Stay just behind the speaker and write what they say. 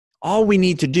All we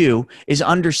need to do is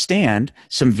understand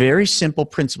some very simple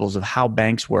principles of how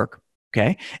banks work,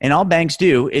 okay? And all banks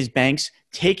do is banks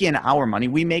take in our money.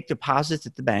 We make deposits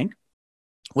at the bank,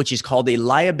 which is called a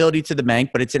liability to the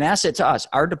bank, but it's an asset to us.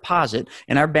 Our deposit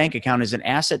in our bank account is an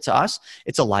asset to us.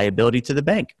 It's a liability to the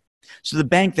bank. So the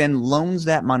bank then loans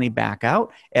that money back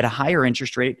out at a higher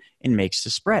interest rate and makes the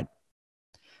spread.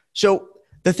 So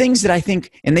the things that I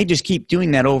think, and they just keep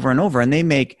doing that over and over, and they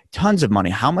make tons of money.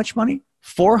 How much money?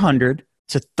 400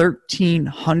 to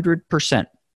 1,300%.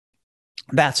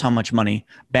 That's how much money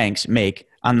banks make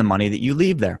on the money that you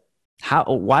leave there.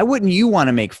 Why wouldn't you want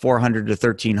to make 400 to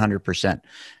 1,300%,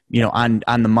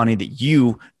 on the money that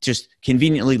you just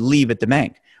conveniently leave at the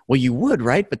bank? Well, you would,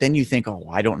 right? But then you think, oh,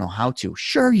 I don't know how to.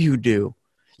 Sure you do.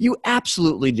 You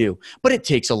absolutely do. But it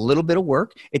takes a little bit of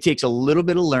work. It takes a little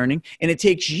bit of learning, and it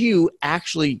takes you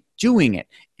actually doing it.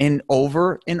 And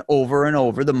over and over and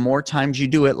over, the more times you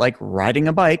do it, like riding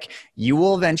a bike, you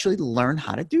will eventually learn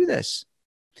how to do this.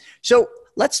 So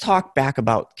let's talk back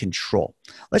about control.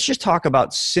 Let's just talk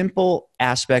about simple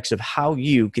aspects of how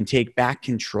you can take back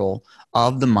control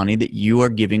of the money that you are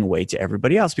giving away to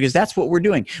everybody else, because that's what we're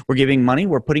doing. We're giving money,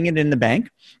 we're putting it in the bank,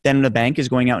 then the bank is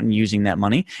going out and using that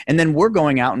money, and then we're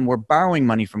going out and we're borrowing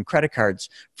money from credit cards,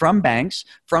 from banks,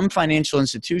 from financial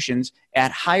institutions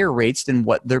at higher rates than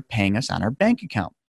what they're paying us on our bank account.